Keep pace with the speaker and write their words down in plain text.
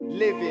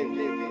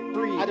living,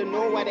 breathe. I don't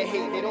know why they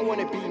hate, they don't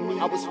wanna be me.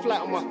 I was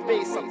flat on my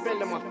face, I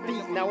fell on my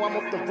feet. Now I'm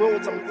off the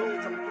roads,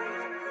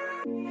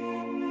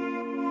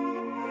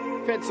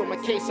 Feds on my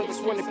case, I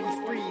just wanna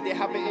be free. They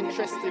have an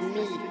interest in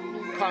me.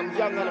 I'm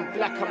young and I'm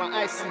black and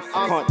my eyes see free.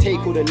 I can't take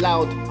all the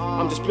loud.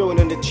 I'm just blowing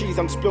on the cheese,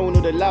 I'm just blowing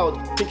all the loud.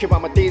 Thinking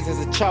about my days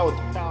as a child,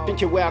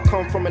 thinking where I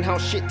come from and how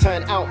shit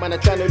turned out. Man, I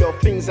done a lot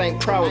of things I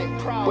ain't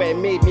proud, but it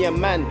made me a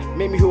man,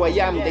 made me who I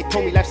am. They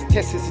told me life's a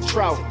test, it's a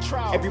trial.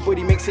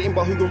 Everybody makes it in,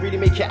 but who gon' really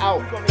make it out?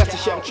 That's the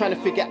shit I'm trying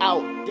to figure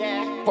out.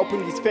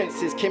 Popping these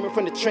fences, came in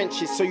from the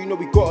trenches, so you know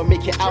we gotta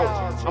make it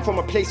out. I'm from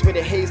a place where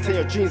the haze turn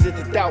your dreams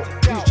into doubt.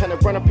 Who's trying to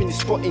run up in your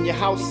spot in your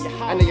house?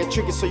 I know you're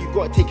triggered, so you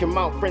gotta take him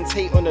out. Friends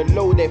hate on the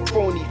low, they're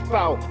phony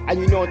foul. And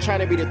you know I'm trying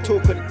to be the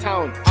talk of the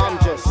town. I'm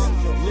just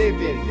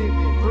living,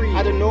 breathe.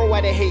 I don't know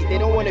why they hate, they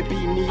don't wanna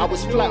be me. I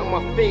was flat on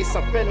my face,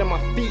 I fell on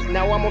my feet.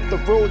 Now I'm off the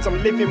roads,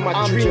 I'm living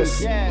my dreams. I'm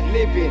just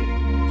living,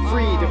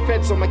 free. The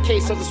feds on my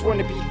case, I just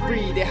wanna be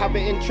free. They have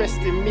an interest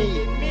in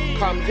me.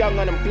 I'm young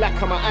and I'm black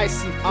and my eyes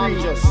see free.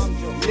 I'm just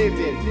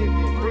living,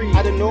 breathe.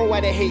 I don't know why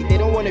they hate, they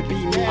don't wanna be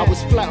me. I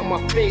was flat on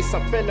my face,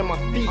 I fell on my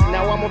feet.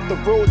 Now I'm off the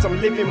roads, I'm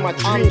living my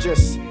dreams. I'm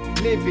just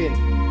living,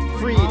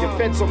 free. The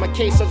feds on my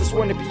case, I just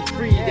wanna be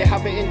free. They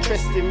have an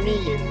interest in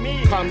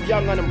me. I'm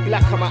young and I'm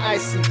black and my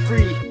eyes see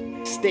free.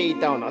 Stay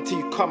down until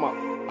you come up.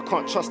 I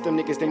can't trust them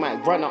niggas, they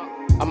might run up.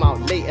 I'm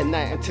out late at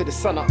night until the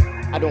sun up.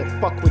 I don't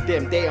fuck with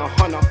them, they a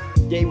hunter.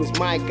 Yeah, he was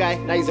my guy,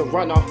 now he's a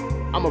runner.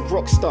 I'm a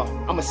rock star,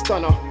 I'm a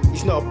stunner.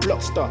 He's not a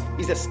block star,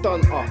 he's a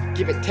stunter.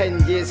 Give it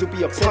 10 years, he'll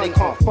be a punter. They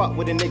can't fuck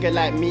with a nigga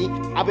like me.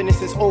 I've been here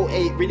since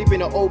 08, really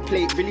been an old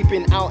plate, really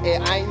been out here.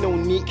 I ain't no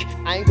neek,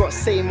 I ain't gotta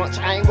say much,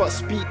 I ain't gotta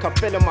speak. I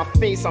fell on my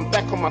face, I'm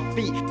back on my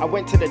feet. I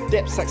went to the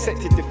depths,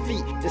 accepted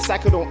defeat. The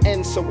cycle don't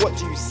end, so what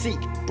do you seek?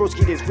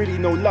 Broski, there's really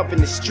no love in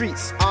the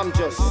streets. I'm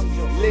just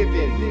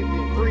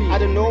living, breathe. I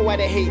don't know why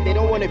they hate, they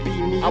don't wanna be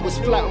me. I was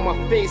flat on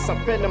my face, I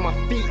fell on my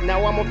feet.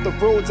 Now I'm off the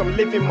roads, I'm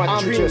living my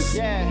dreams. I'm just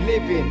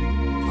living,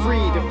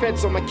 free. The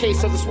feds on my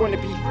case, I just wanna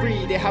be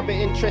free. They have an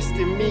interest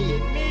in me.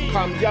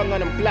 I'm young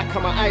and I'm black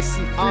and my eyes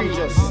see free. I'm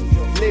just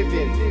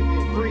living,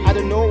 breathe. I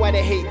don't know why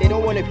they hate, they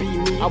don't wanna be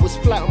me. I was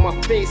flat on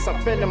my face, I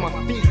fell on my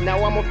feet.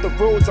 Now I'm off the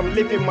roads, I'm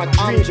living my dreams.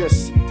 I'm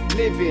just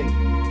living,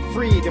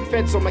 free. The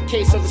feds on my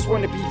case, I just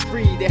wanna be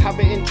free. They have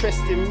an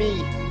interest in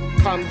me.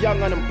 I'm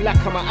young and I'm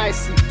black and my eyes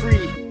see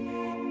free.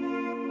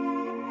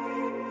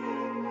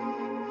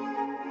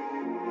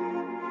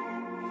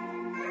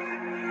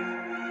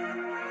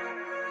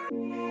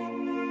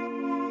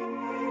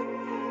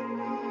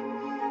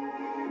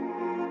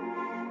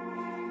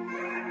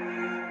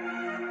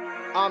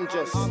 I'm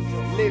just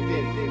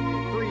living,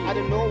 breathe. I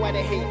don't know why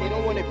they hate, they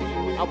don't wanna be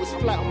me. I was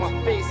flat on my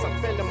face, I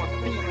fell on my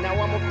feet. Now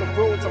I'm off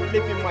the roads, I'm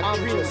living my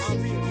dreams. I'm just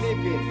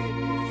living,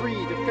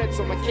 free. The feds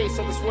on my case,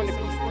 I just wanna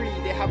be free.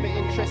 They have an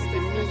interest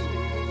in me.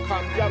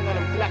 I'm young and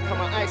I'm black and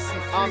my eyes see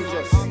free. I'm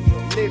just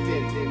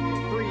living,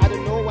 breathe. I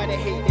don't know why they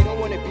hate, they don't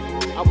wanna be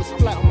me. I was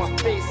flat on my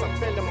face, I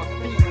fell on my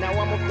feet. Now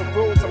I'm off the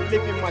roads, I'm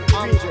living my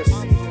dreams. I'm just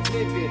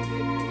living,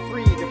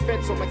 free. The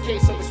feds on my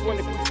case, I just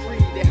wanna be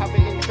free. They have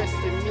an interest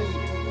in me.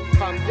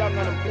 I'm young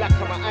and I'm black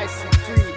and my eyes see free.